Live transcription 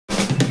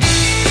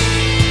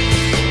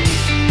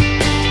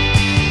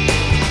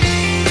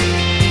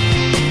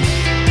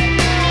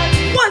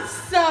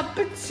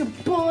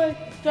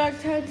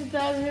Dark Time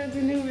 2000 with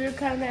a new video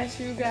coming at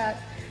you guys.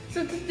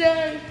 So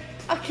today,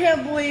 I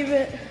can't believe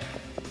it.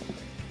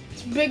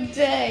 It's a big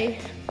day,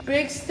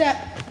 big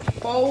step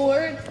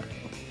forward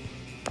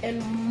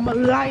in my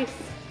life.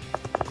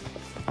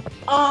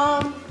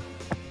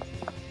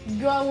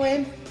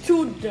 Going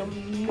to the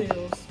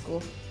middle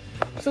school.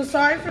 So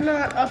sorry for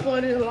not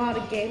uploading a lot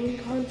of gaming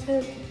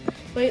content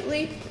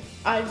lately.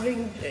 I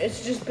think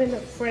it's just been a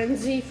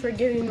frenzy for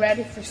getting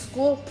ready for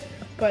school,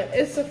 but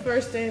it's the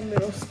first day of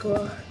middle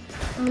school.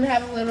 I'm gonna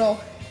have a little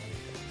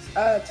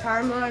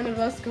timeline of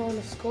us going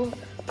to school,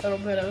 a little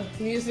bit of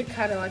music,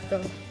 kind of like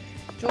the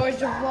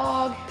Georgia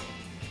vlog.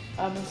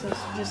 So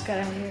just got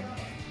out here.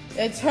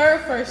 It's her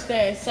first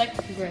day,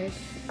 2nd grade,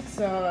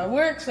 so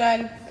we're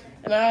excited,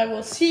 and I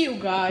will see you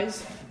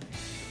guys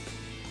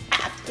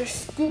after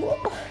school.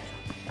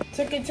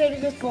 To continue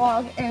this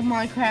vlog and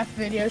Minecraft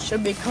video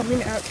should be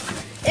coming out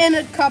in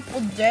a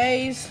couple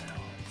days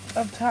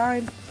of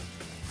time.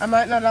 I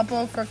might not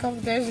upload for a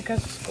couple days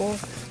because of school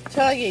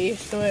until I get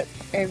used to it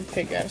and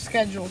figure out a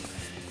schedule.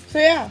 So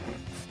yeah.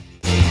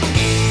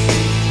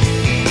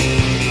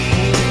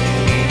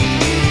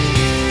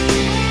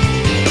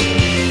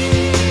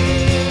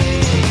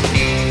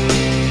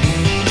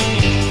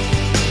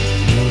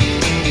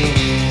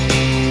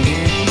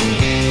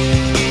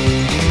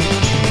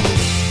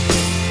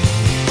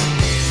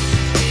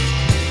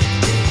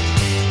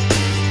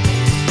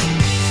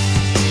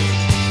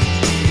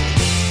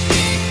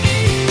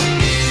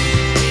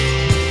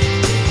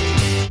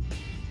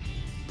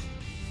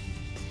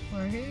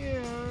 We're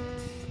here.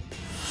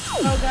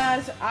 So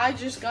guys, I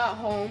just got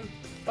home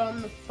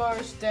from the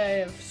first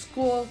day of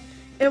school.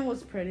 It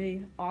was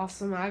pretty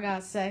awesome, I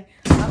gotta say.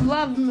 I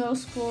love middle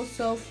school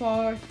so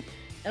far,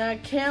 and I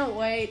can't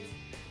wait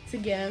to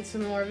get into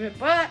more of it.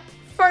 But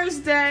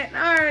first day,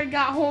 I already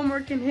got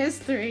homework in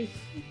history.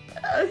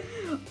 I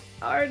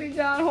already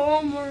got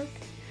homework.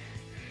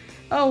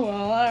 Oh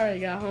well, I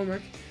already got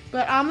homework.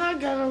 But I'm not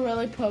gonna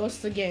really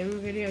post the gaming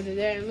video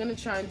today. I'm gonna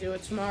try and do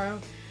it tomorrow.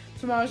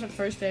 Tomorrow's the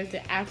first day of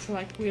the actual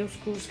real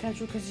school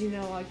schedule, because you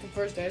know, like the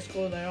first day of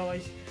school they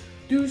always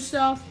do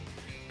stuff.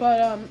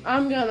 But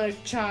I'm gonna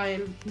try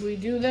and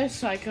redo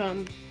this. Like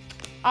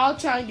I'll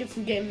try and get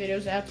some game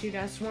videos out to you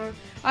guys tomorrow.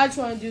 I just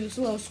want to do this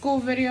little school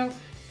video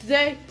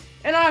today,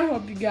 and I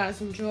hope you guys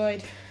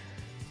enjoyed.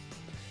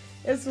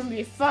 It's gonna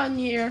be a fun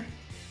year.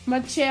 My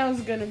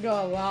channel's gonna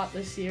go a lot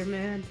this year,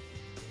 man.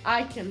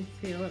 I can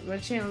feel it. My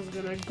channel's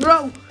gonna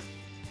grow.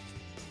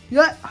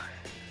 Yeah.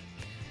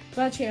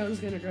 My channel's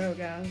gonna grow,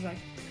 guys. Like,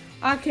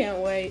 I can't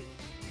wait,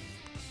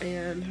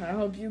 and I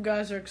hope you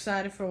guys are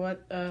excited for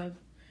what the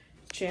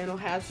channel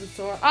has in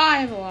store. I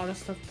have a lot of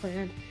stuff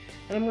planned,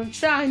 and I'm gonna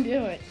try and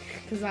do it,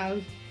 because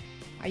I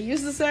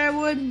used to say I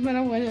would, but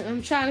I wouldn't.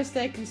 I'm trying to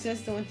stay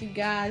consistent with you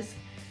guys.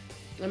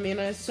 I mean,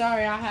 I'm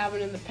sorry I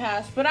haven't in the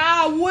past, but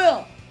I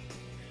will.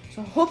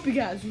 So I hope you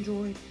guys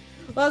enjoyed.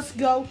 Let's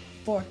go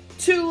for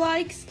 2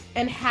 likes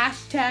and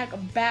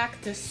hashtag back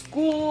to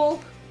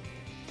school.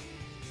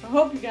 I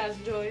hope you guys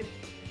enjoyed,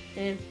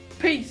 and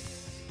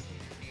peace.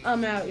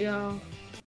 I'm out, y'all.